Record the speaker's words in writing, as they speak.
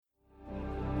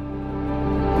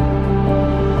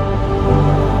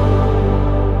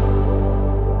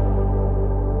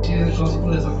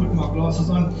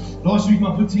Last week, my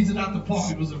Butts hit it out the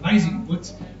park. It was amazing.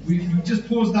 But we just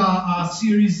paused our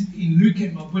series in Luke,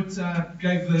 and my Butts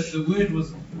gave the word.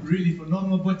 Was really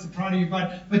phenomenal. Butts, proud of you,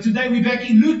 bud. But today we're back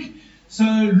in Luke. So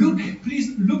Luke,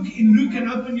 please look in Luke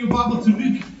and open your Bible to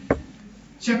Luke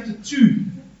chapter 2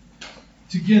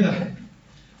 together.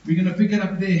 We're going to pick it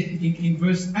up there in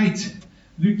verse 8.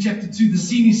 Luke chapter 2, the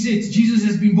scene is set. Jesus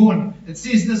has been born. It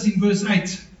says this in verse 8.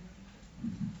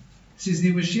 It says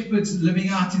there were shepherds living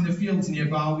out in the fields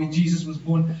nearby where Jesus was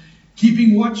born,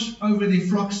 keeping watch over their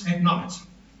flocks at night.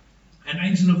 An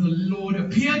angel of the Lord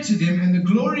appeared to them, and the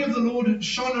glory of the Lord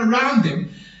shone around them.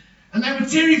 And they were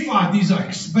terrified, these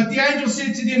oaks. But the angel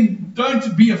said to them,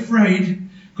 "Don't be afraid,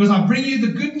 because I bring you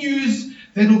the good news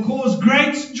that will cause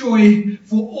great joy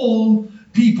for all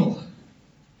people.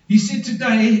 He said,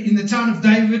 today in the town of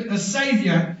David, a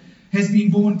Savior has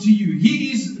been born to you.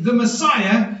 He is the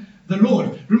Messiah, the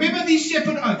Lord." Remember these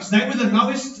shepherd oaks, they were the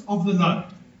lowest of the low.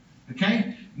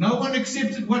 Okay? No one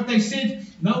accepted what they said.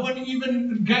 No one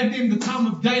even gave them the time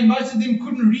of day. Most of them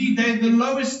couldn't read. They're the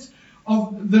lowest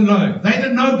of the low. They're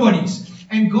the nobodies.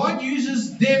 And God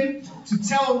uses them to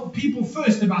tell people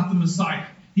first about the Messiah.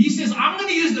 He says, I'm going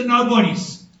to use the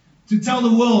nobodies to tell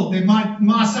the world that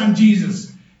my son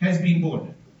Jesus has been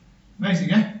born.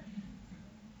 Amazing, eh?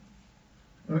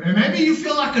 And maybe you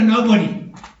feel like a nobody.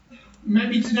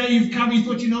 Maybe today you've come, you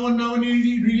thought, you know what, no one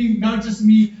really noticed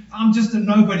me. I'm just a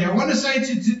nobody. I want to say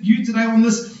to you today on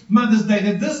this Mother's Day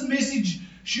that this message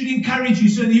should encourage you.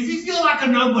 So that if you feel like a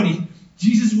nobody,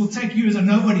 Jesus will take you as a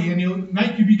nobody and He'll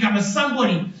make you become a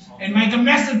somebody and make a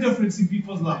massive difference in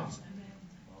people's lives.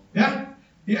 Yeah?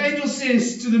 The angel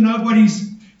says to the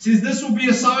nobodies, says, this will be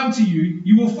a sign to you.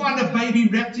 You will find a baby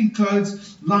wrapped in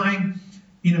clothes lying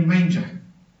in a manger.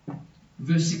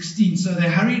 Verse 16. So they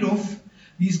hurried off.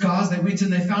 These guys, they went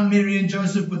and they found Mary and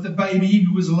Joseph with the baby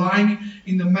who was lying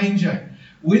in the manger.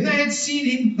 When they had seen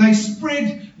him, they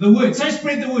spread the word. Say,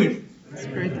 spread the word.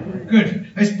 Spread the word.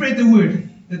 Good. They spread the word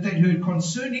that they'd heard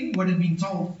concerning what had been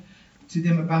told to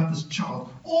them about this child.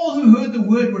 All who heard the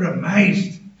word were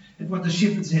amazed at what the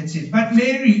shepherds had said. But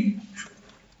Mary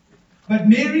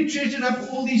treasured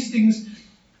up all these things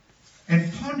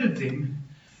and pondered them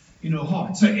in her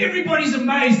heart. So everybody's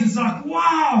amazed. It's like,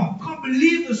 wow, can't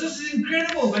believe this. This is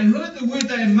incredible. They heard the word,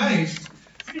 they're amazed.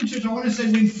 Freedom Church, I want to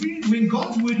say, when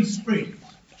God's word is spread,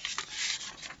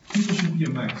 people should be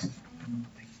amazed.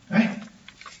 Okay?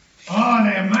 Oh,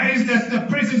 they're amazed at the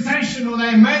presentation, or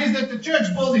they're amazed at the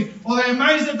church building, or they're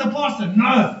amazed at the pastor.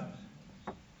 No.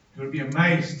 You'll be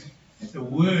amazed at the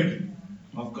word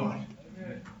of God.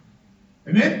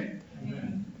 Amen?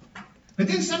 Amen? But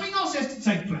then something else has to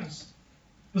take place.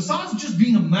 Besides just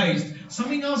being amazed,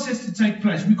 something else has to take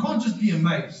place. We can't just be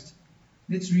amazed.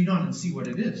 Let's read on and see what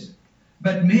it is.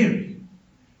 But Mary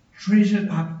treasured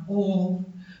up all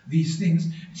these things.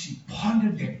 She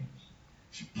pondered them.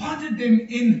 She pondered them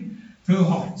in her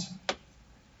heart.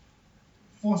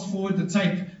 Fast forward the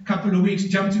tape a couple of weeks,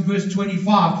 jump to verse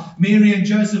 25. Mary and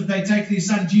Joseph, they take their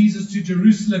son Jesus to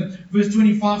Jerusalem. Verse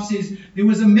 25 says, there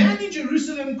was a man in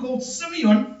Jerusalem called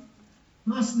Simeon,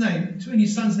 nice name, to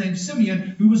his son's name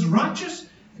Simeon, who was righteous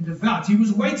and devout. He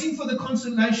was waiting for the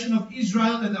consolation of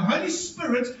Israel, and the Holy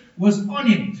Spirit was on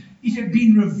him. It had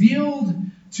been revealed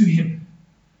to him.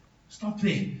 Stop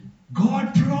there.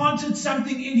 God planted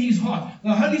something in his heart.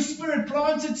 The Holy Spirit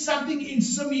planted something in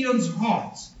Simeon's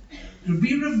heart. It would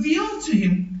be revealed to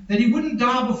him that he wouldn't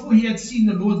die before he had seen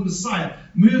the Lord Messiah.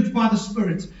 Moved by the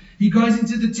Spirit, he goes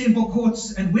into the temple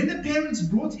courts, and when the parents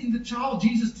brought in the child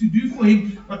Jesus to do for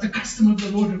him what the custom of the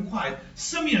Lord required,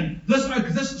 Simeon,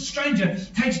 this stranger,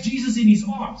 takes Jesus in his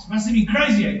arms. Must have been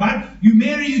crazy, eh, bud? You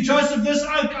Mary, you Joseph, this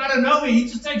oak out of nowhere, he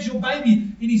just takes your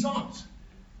baby in his arms.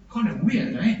 Kind of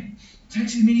weird, eh?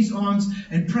 Takes him in his arms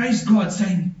and prays God,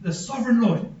 saying, the sovereign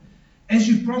Lord, as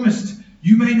you promised,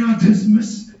 you may now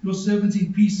dismiss your servant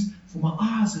in peace, for my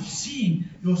eyes have seen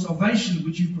your salvation,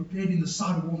 which you've prepared in the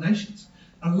sight of all nations,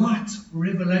 a light for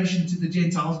revelation to the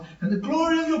Gentiles, and the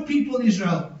glory of your people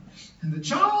Israel. And the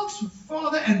child's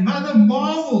father and mother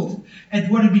marveled at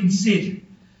what had been said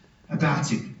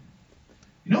about him.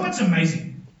 You know what's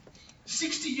amazing?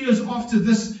 60 years after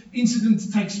this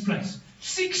incident takes place,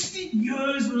 60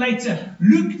 years later,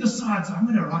 Luke decides, I'm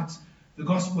going to write the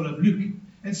Gospel of Luke.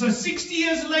 And so 60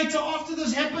 years later, after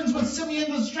this happens with Simeon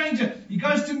the stranger, he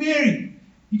goes to Mary.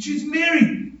 He chooses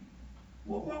Mary.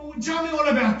 Tell me all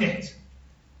about that.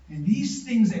 And these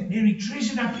things that Mary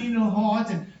treasured up in her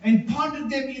heart and pondered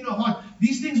them in her heart,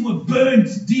 these things were burnt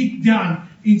deep down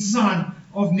inside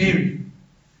of Mary.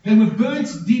 They were burnt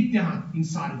deep down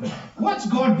inside of her. What's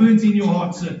God burnt in your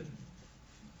heart, sir?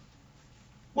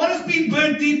 What has been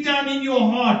burnt deep down in your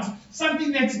heart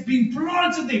Something that's been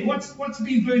planted there. What's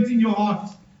been burnt in your heart?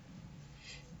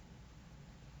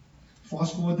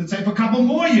 Fast forward the tape a couple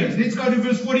more years. Let's go to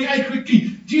verse 48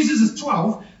 quickly. Jesus is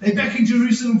 12. They're back in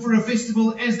Jerusalem for a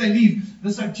festival. As they leave,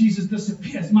 this like Jesus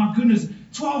disappears. My goodness,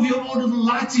 12-year-old little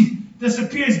lighty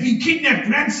disappears, being kidnapped,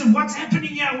 ransom. What's happening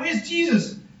here? Where's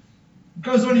Jesus? It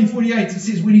goes on in 48. It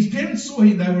says, when his parents saw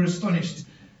him, they were astonished.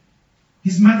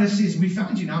 His mother says, we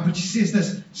found you now. But she says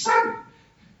this, son,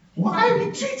 why have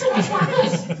you treated us like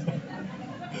this?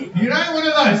 You know, one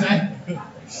of those, eh?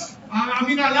 I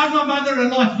mean, I love my mother a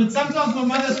lot, but sometimes my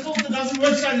mother's filter doesn't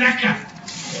work so lekker.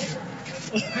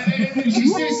 And she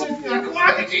says something like,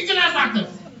 why have you treated us like this?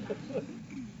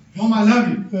 Mom, I love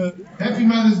you. Happy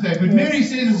Mother's Day. But Mary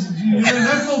says, you know,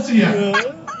 no filter here.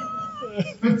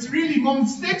 But really, Mom,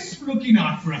 thanks for looking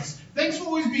out for us. Thanks for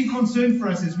always being concerned for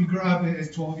us as we grow up as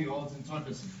 12-year-olds and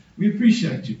toddlers. We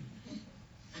appreciate you.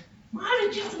 Why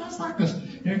did you treat us like this?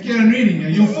 You know, Karen reading,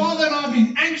 your father and I have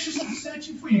been anxiously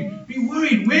searching for you. Be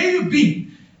worried. Where have you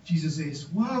been? Jesus says,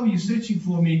 why were you searching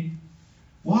for me?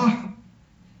 Why?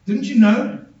 Didn't you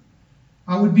know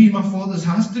I would be in my father's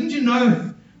house? Didn't you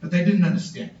know? But they didn't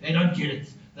understand. They don't get it.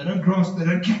 They don't grasp. They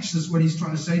don't catch this, what he's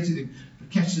trying to say to them. But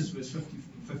catch this, verse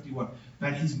 51.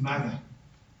 But his mother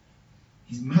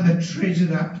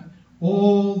treasured up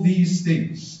all these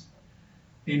things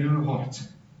in her heart.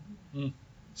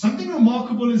 Something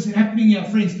remarkable is happening here,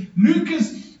 friends. Luke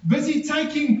is busy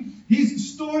taking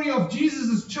his story of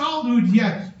Jesus' childhood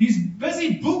here. He's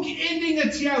busy bookending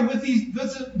it here with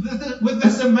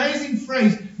this amazing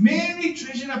phrase. Mary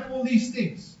treasured up all these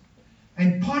things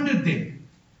and pondered them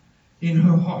in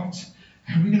her heart.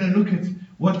 And we're going to look at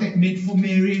what that meant for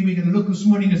Mary. And we're going to look this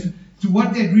morning as to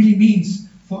what that really means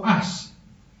for us.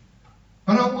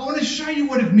 But I want to show you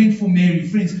what it meant for Mary,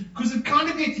 friends, because it kind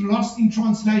of gets lost in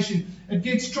translation. It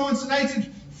gets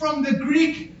translated from the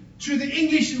Greek to the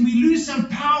English, and we lose some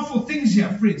powerful things here,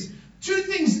 friends. Two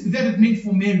things that it meant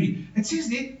for Mary. It says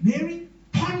that Mary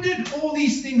pondered all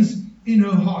these things in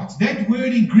her heart. That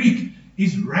word in Greek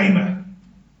is rhema.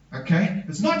 Okay?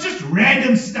 It's not just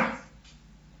random stuff.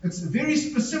 It's very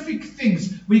specific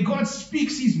things where God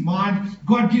speaks his mind,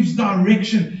 God gives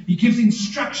direction, he gives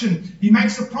instruction, he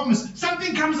makes a promise.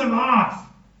 Something comes alive.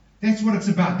 That's what it's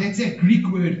about. That's that Greek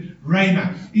word,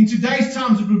 rhema. In today's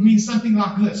times, it would mean something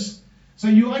like this. So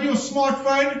you're on your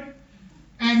smartphone,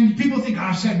 and people think,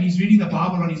 Shane, he's reading the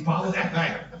Bible on his Bible app.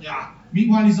 Hey, yeah.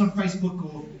 Meanwhile, he's on Facebook,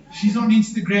 or she's on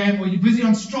Instagram, or you're busy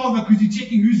on Strava because you're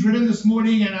checking who's written this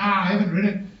morning, and I haven't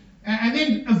written. And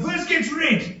then a verse gets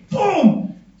read. Boom!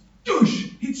 Douche,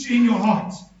 hits you in your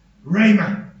heart.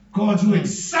 Rhema, God's word.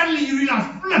 Suddenly you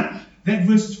realize, flip, that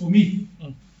verse is for me.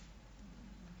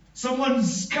 Someone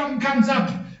comes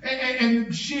up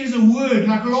and shares a word.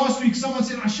 Like last week, someone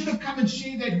said, I should have come and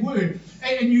shared that word.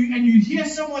 And you hear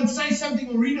someone say something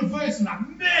or read a verse, and like,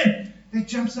 man, that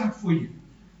jumps out for you.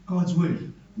 God's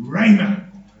word. Rhema.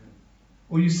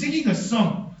 Or you're singing a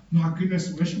song. My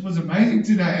goodness, worship was amazing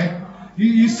today. Eh?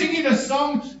 You're singing a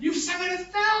song. You've sung it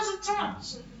 1,000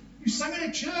 times. You've sung it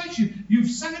at church,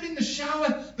 you've sung it in the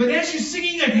shower, but as you're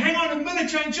singing it, hang on a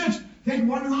minute, you're in church, that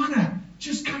one-liner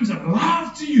just comes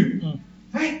alive to you.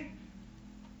 Hey,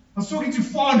 I was talking to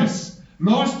Farnes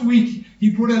last week. He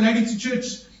brought a lady to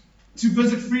church to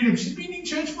visit Freedom. She's been in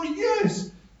church for years.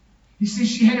 He says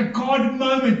she had a God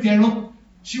moment, Daryl.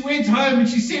 She went home and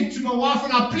she said to my wife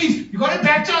and I, please, you got to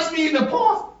baptize me in the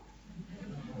path.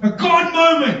 A God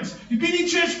moment. You've been in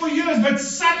church for years, but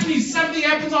suddenly something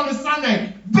happens on a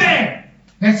Sunday. Bam!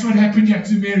 That's what happened here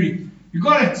to Mary. You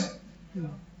got it?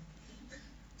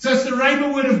 So it's the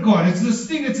rhema word of God. It's this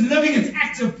thing, it's living, it's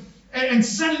active, and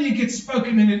suddenly it gets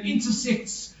spoken and it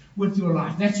intersects with your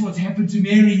life. That's what's happened to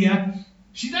Mary here.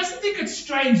 She doesn't think it's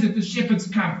strange that the shepherds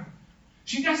come.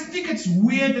 She doesn't think it's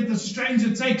weird that the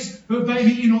stranger takes her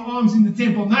baby in her arms in the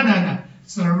temple. No.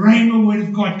 It's the rhema word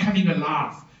of God coming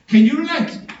alive. Can you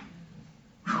relate?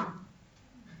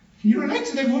 Can you relate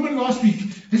to that woman last week?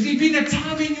 Has there been a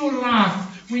time in your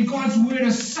life when God's word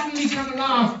has suddenly come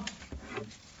alive?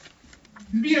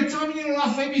 There's been a time in your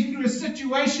life, maybe through a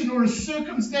situation or a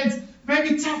circumstance,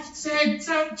 maybe tough, sad,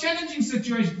 challenging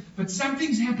situation, but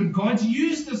something's happened. God's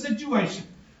used the situation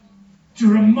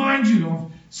to remind you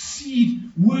of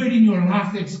seed word in your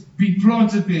life that's been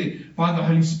planted there by the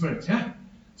Holy Spirit. Yeah?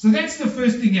 So that's the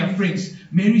first thing here, friends.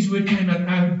 God's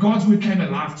word came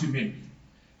alive to Mary.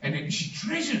 And then she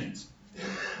treasured it.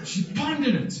 She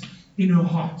pondered it in her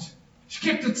heart. She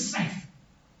kept it safe.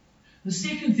 The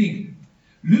second thing,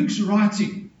 Luke's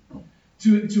writing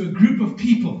to a group of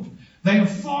people. They are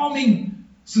farming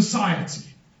society.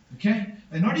 Okay?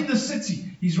 They're not in the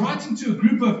city. He's writing to a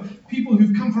group of people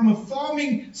who've come from a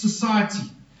farming society.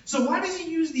 So why does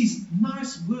he use these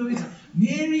nice words?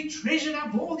 Mary treasured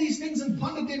up all these things and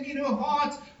pondered them in her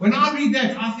heart. When I read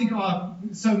that, I think,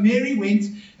 so Mary went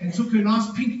and took her nice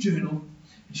pink journal.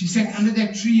 And she sat under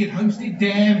that tree at Homestead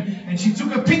Dam. And she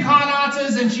took her pink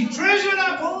highlighters and she treasured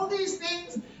up all these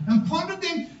things and pondered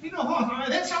them in her heart.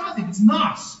 That's how I think. It's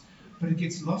nice. But it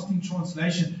gets lost in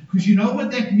translation. Because you know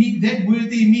what that word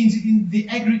there means in the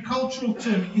agricultural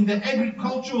term, in the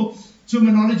agricultural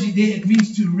terminology there, it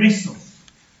means to wrestle,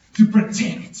 to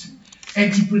protect,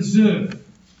 and to preserve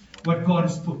what God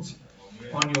has put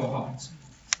on your heart.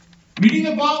 Reading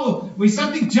the Bible, where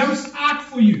something jumps out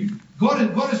for you, God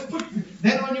has put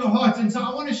that on your heart. And so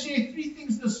I want to share 3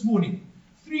 things this morning.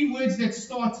 3 words that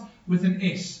start with an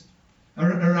S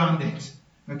around that.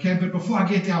 Okay, but before I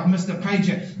get there, I've missed a page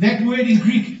here. That word in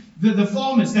Greek, the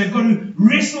farmers, they've got to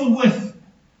wrestle with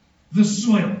the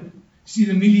soil. See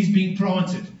the millies being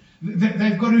planted.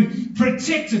 They've got to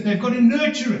protect it. They've got to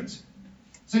nurture it.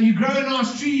 So you grow a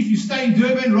nice tree. If you stay in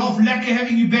Durban, Ralph Lacker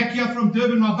having you back here from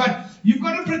Durban, my bud. You've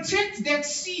got to protect that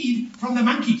seed from the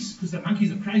monkeys, because the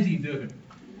monkeys are crazy in Durban.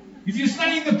 If you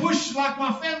stay in the bush like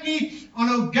my family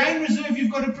on a game reserve,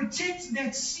 you've got to protect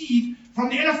that seed from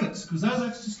the elephants, because those are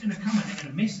just going to come and they're going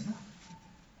to mess it up.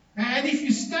 And if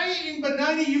you stay in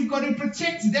Benoni, you've got to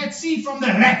protect that seed from the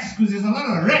rats, because there's a lot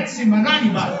of rats in Benoni,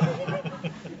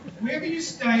 bud. Wherever you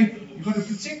stay, you've got to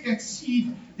protect that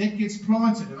seed that gets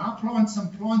planted. And I plant some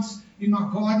plants in my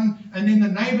garden, and then the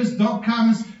neighbor's dog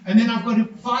comes, and then I've got to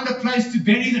find a place to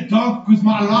bury the dog, because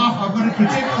my life, I've got to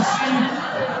protect the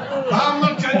seed. I'm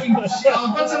not joking.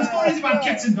 I've got some stories about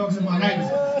cats and dogs in my neighbors.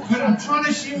 But I'm trying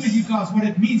to share with you guys what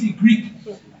it means in Greek.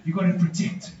 You've got to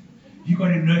protect. You've got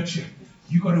to nurture.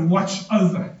 You've got to watch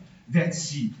over that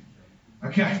seed.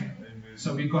 Okay?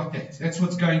 So we got that. That's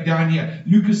what's going down here.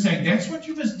 Luke is saying that's what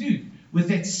you must do with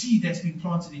that seed that's been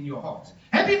planted in your heart.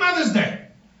 Happy Mother's Day.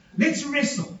 Let's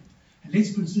wrestle. And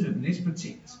let's preserve and let's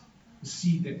protect the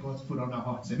seed that God's put on our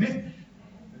hearts. Amen?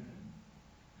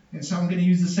 And so I'm going to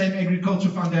use the same agriculture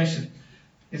foundation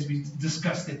as we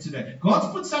discussed that today.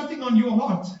 God's put something on your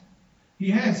heart.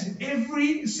 He has.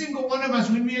 Every single one of us,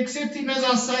 when we accept Him as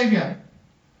our Savior,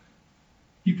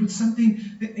 He puts something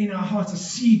in our hearts, a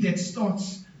seed that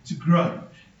starts to grow.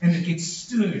 And it gets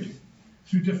stirred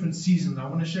through different seasons. I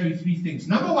want to show you 3 things.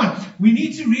 Number 1, we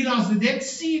need to realize that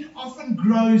seed often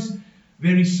grows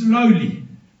very slowly.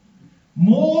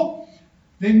 More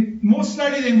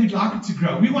slowly than we'd like it to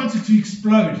grow. We want it to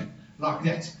explode like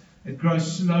that. It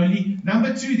grows slowly.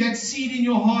 Number 2, that seed in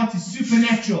your heart is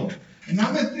supernatural. And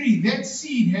number 3, that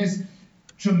seed has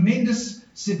tremendous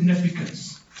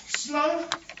significance. Slow,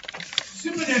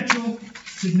 supernatural,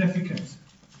 significant.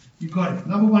 You got it.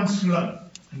 Number 1, slow.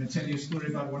 I'm going to tell you a story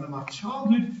about one of my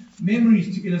childhood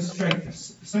memories to illustrate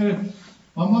this. So,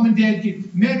 my mom and dad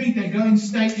get married. They go and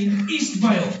stay in East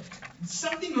Vale.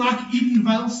 Something like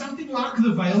Edenvale, something like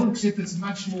the Vale, except it's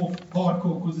much more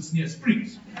hardcore because it's near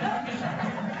Springs.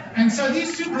 And so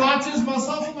these 2 blighters,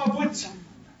 myself and my boot,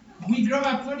 we grew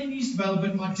up not in East Vale,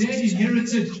 but my dad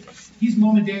inherited his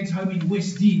mom and dad's home in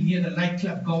West Dean near the Lake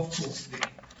Club golf course there.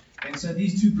 And so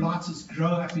these 2 blighters grow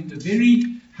up in the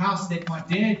very house that my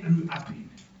dad grew up in.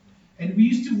 And we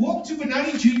used to walk to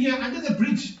Benoni Junior under the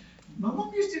bridge. My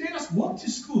mom used to let us walk to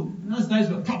school. Those days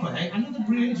were proper, under the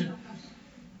bridge.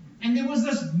 And there was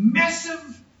this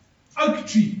massive oak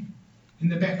tree in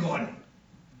the back garden.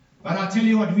 But I tell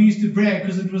you what, we used to brag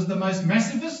because it was the most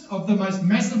massivest of the most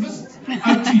massivest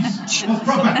oak trees. It was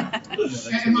proper.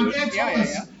 And my dad told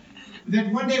us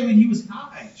that one day when he was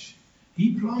our age,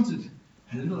 he planted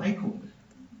a little acorn.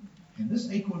 And this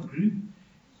acorn grew.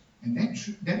 And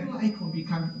that little acorn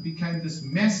became this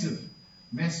massive,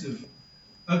 massive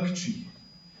oak tree.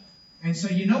 And so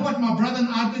you know what my brother and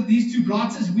I did, these 2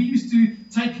 blighters, we used to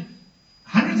take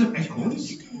hundreds of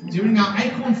acorns during our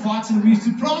acorn fights, and we used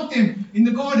to plant them in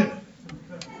the garden.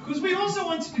 Because we also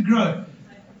wanted to grow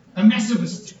a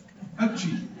massivest oak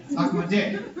tree, like my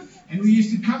dad. And we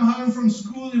used to come home from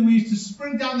school and we used to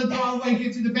sprint down the driveway,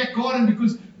 get to the back garden,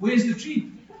 because where's the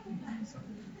tree?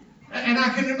 And I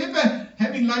can remember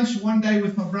having lunch one day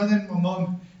with my brother and my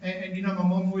mom, and you know, my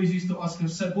mom always used to ask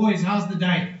us, so boys, how's the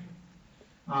day?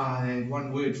 They had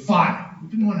one word, fine. We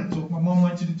didn't want to talk. My mom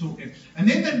wanted to talk. And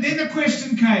then the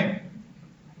question came,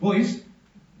 boys,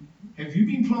 have you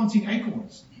been planting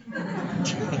acorns?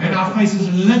 And our faces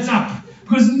lit up.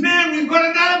 Because, man, we've got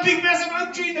another big, massive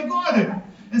oak tree in the garden.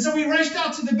 And so we rushed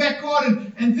out to the back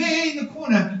garden. And there in the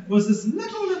corner was this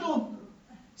little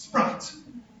sprout.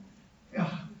 Yeah.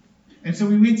 And so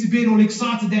we went to bed all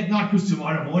excited that night because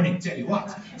tomorrow morning, tell you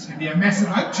what, it's going to be a massive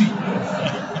oak tree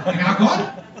in our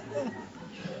garden.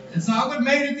 And so I got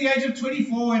married at the age of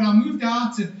 24 and I moved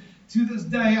out. And to this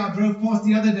day, I drove past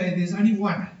the other day, there's only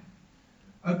one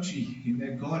oak tree in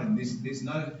that garden. There's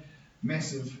no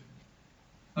massive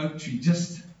oak tree,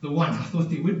 just the one. I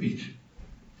thought there would be. The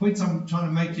point I'm trying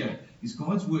to make here is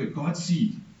God's word, God's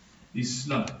seed is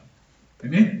slow.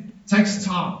 Amen? It takes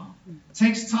time. It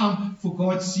takes time for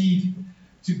God's seed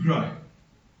to grow.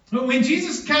 When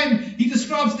Jesus came, he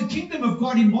describes the kingdom of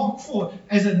God in Mark 4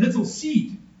 as a little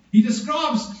seed. He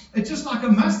describes it just like a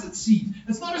mustard seed.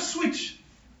 It's not a switch.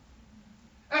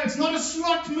 It's not a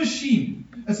slot machine.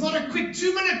 It's not a quick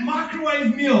 2-minute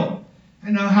microwave meal.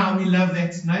 I know how we love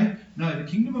that. No, the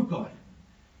kingdom of God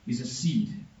is a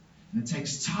seed. And it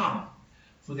takes time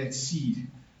for that seed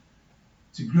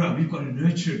to grow. We've got to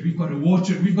nurture it. We've got to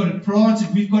water it. We've got to plant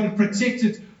it. We've got to protect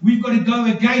it. We've got to go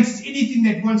against anything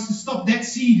that wants to stop that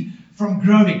seed from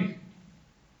growing.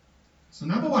 So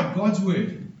number one, God's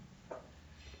word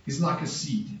is like a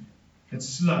seed. It's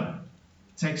slow.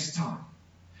 It takes time.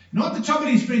 You know what the trouble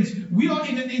is, friends? We are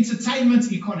in an entertainment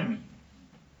economy.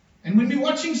 And when we're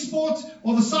watching sport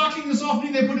or the cycling this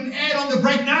afternoon, they put an ad on the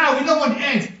break. No, we don't want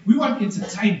ads. We want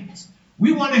entertainment.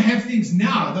 We want to have things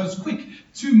now, those quick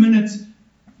 2-minute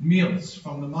meals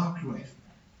from the microwave.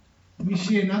 Let me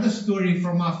share another story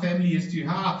from my family as to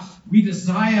how we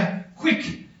desire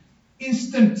quick,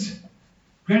 instant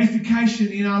gratification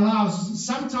in our lives.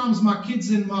 Sometimes my kids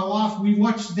and my wife, we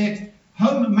watch that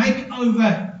home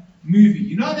makeover movie.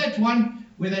 You know that one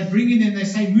where they bring in and they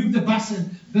say, move the bus,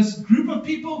 and this group of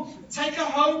people take a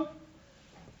home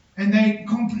and they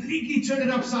completely turn it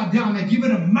upside down. They give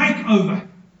it a makeover.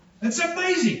 It's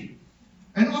amazing.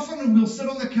 And often we'll sit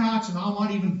on the couch, and I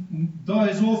might even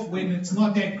doze off when it's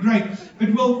not that great. But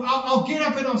I'll get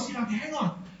up and I'll see, like, hang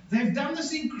on, they've done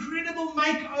this incredible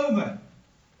makeover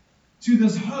to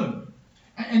this home.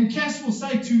 And Cass will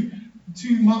say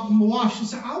to my wife, she'll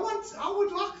say, I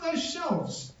would like those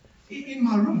shelves in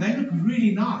my room. They look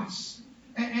really nice.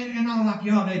 And I'm like,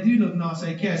 yeah, they do look nice,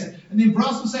 eh, Cass? And then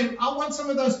Bryce will say, I want some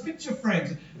of those picture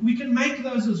frames. We can make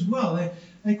those as well.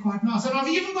 They're quite nice. And I've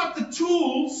even got the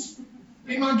tools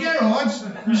in my garage.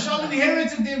 Michelle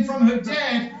inherited them from her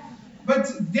dad. But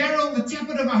Daryl, the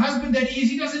tappet of a husband that he is,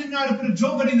 he doesn't even know how to put a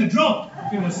drill bit in the drill.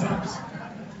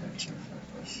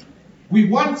 We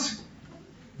want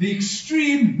the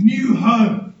extreme new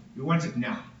home. We want it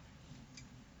now.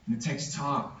 And it takes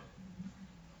time.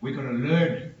 We've got to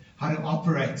learn how to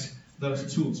operate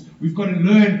those tools. We've got to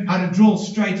learn how to drill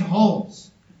straight holes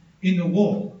in the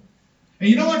wall. And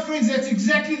you know what, friends? That's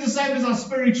exactly the same as our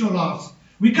spiritual lives.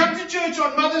 We come to church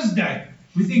on Mother's Day.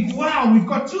 We think, wow, we've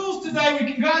got tools today.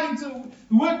 We can go out into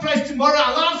the workplace tomorrow.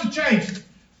 Our lives are changed.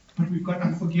 But we've got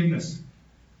unforgiveness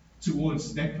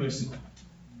towards that person.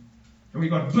 And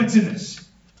we've got bitterness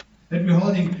that we're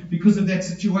holding because of that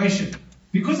situation.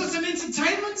 Because it's an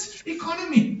entertainment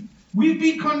economy. We've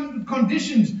been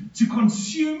conditioned to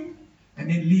consume and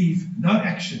then leave. No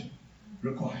action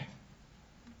required.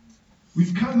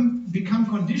 We've become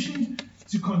conditioned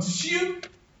to consume,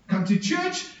 come to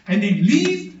church, and then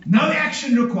leave. No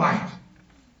action required.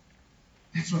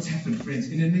 That's what's happened, friends.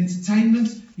 In an entertainment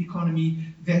economy,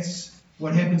 that's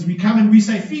what happens. We come and we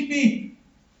say, feed me.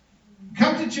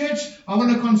 Come to church, I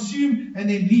want to consume and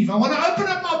then leave. I want to open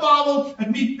up my Bible,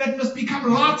 and that must become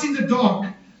light in the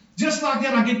dark. Just like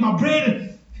that, I get my bread,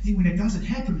 and I think when it doesn't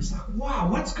happen, it's like, wow,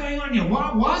 what's going on here?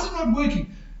 Why is it not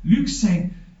working? Luke's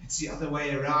saying it's the other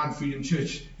way around, Freedom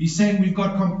Church. He's saying we've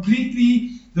got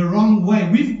completely the wrong way.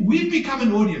 We've become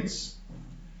an audience.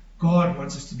 God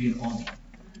wants us to be an army.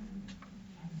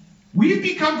 We've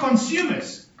become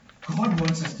consumers. God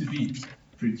wants us to be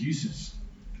producers.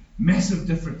 Massive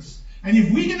difference. And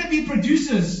if we're going to be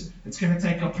producers, it's going to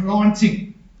take a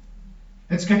planting.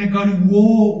 It's going to go to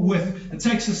war with. It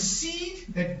takes a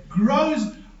seed that grows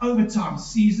over time,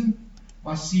 season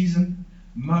by season,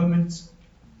 moment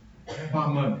by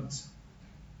moment.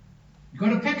 You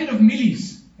got a packet of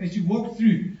Millies as you walk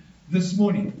through this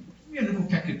morning. Give me a little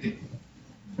packet there.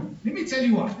 Let me tell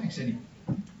you why. Thanks, Eddie.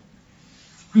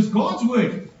 Because God's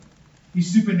word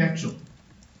is supernatural.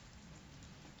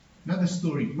 Another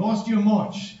story. Last year,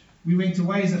 March, we went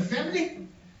away as a family.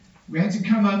 We had to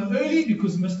come home early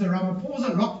because Mr.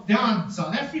 Ramaphosa locked down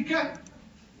South Africa.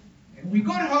 And we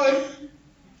got home,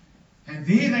 and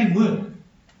there they were,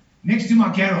 next to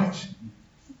my garage.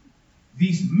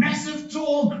 These massive,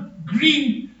 tall,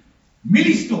 green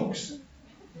millie stalks.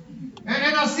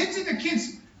 And I said to the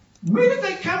kids, where did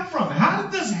they come from? How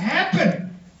did this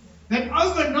happen? That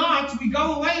overnight, we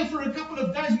go away for a couple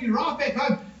of days, we arrive back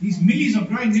home, these millies are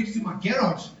growing next to my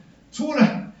garage,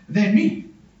 taller than me.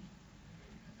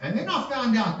 And then I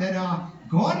found out that our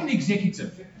garden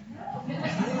executive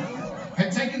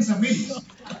had taken some millies.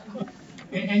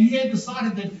 And he had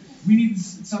decided that we needed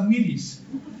some millies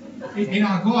in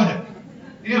our garden.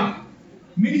 Yeah,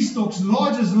 millie stalks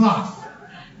large as life.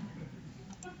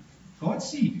 God's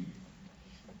seed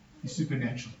is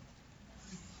supernatural.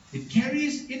 It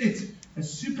carries in it a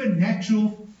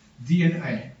supernatural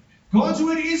DNA. God's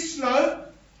word is slow,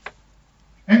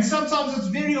 and sometimes it's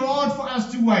very hard for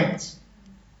us to wait.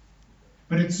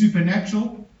 But it's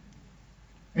supernatural.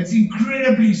 It's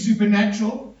incredibly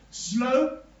supernatural,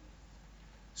 slow,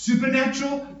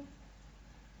 supernatural,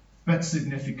 but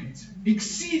significant.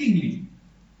 Exceedingly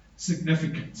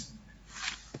significant.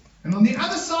 And on the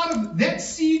other side of that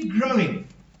seed growing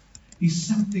is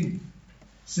something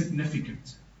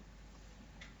significant.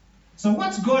 So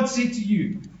what's God said to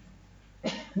you?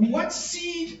 What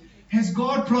seed has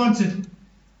God planted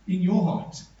in your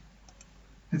heart?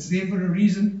 It's there for a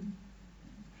reason.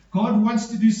 God wants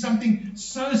to do something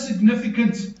so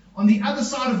significant on the other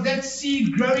side of that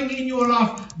seed growing in your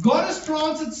life. God has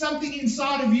planted something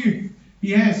inside of you.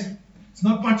 He has. It's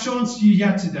not by chance you're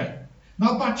here today.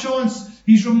 Not by chance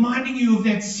He's reminding you of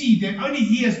that seed that only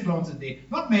He has planted there.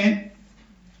 Not man.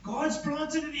 God's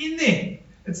planted it in there.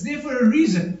 It's there for a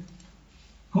reason.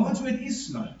 God's word is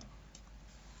slow,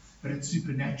 but it's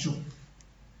supernatural.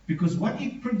 Because what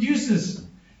it produces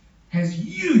has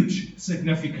huge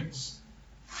significance.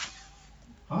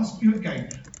 I ask you again,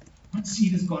 what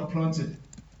seed has God planted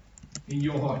in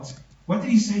your heart? What did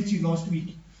He say to you last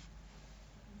week?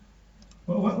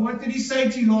 What did He say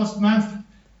to you last month?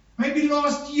 Maybe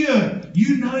last year.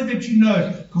 You know that you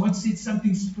know. God said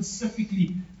something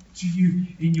specifically to you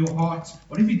in your heart.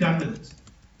 What have you done with it?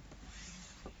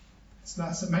 It's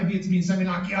like, so maybe it's been something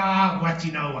like, what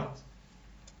you know what?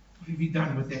 What have you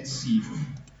done with that seed?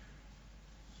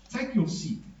 Take your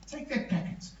seed. Take that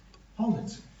packet. Hold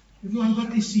it. Everyone got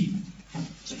their seed.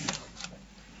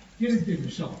 Get it there,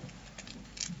 Michelle.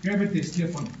 Grab it there,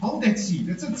 Stefan. Hold that seed.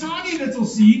 It's a tiny little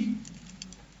seed.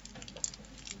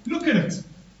 Look at it.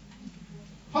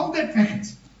 Hold that packet.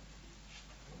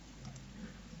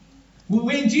 Well,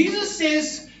 when Jesus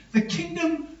says the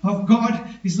kingdom of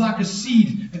God is like a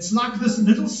seed, it's like this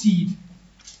little seed.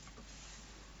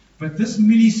 But this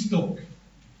millie stalk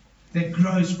that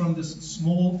grows from this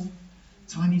small,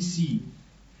 tiny seed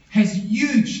has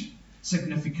huge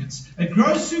significance. It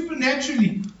grows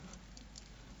supernaturally.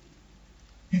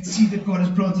 That seed that God has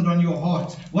planted on your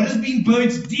heart, what has been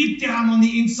birthed deep down on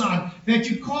the inside that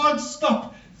you can't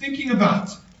stop thinking about.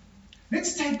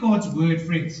 Let's take God's word,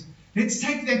 friends. Let's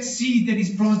take that seed that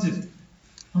He's planted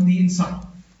on the inside.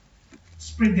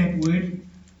 Spread that word.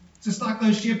 Just like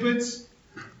those shepherds.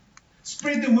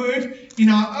 Spread the word in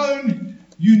our own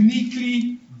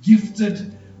uniquely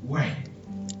gifted way.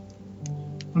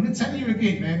 I'm going to tell you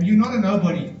again, man, you're not a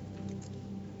nobody.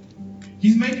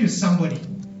 He's made you somebody.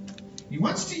 He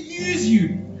wants to use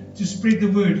you to spread the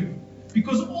word.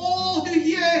 Because all who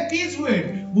hear His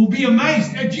word will be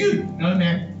amazed at you. No,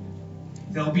 man.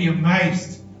 They'll be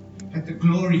amazed at the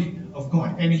glory of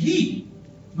God. And He,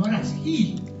 not us,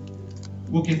 He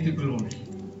will get the glory.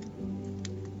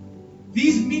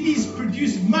 These millies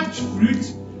produce much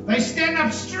fruit. They stand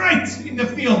up straight in the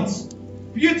fields.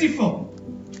 Beautiful.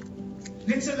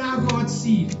 Let's allow God's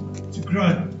seed to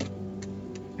grow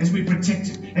as we protect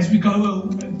it, as we go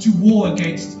to war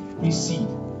against His seed.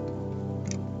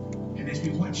 And as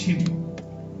we watch Him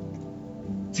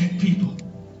take people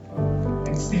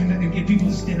and stand up and get people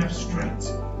to stand up straight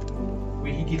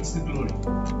where He gets the glory.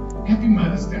 Happy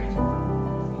Mother's Day.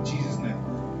 In Jesus' name.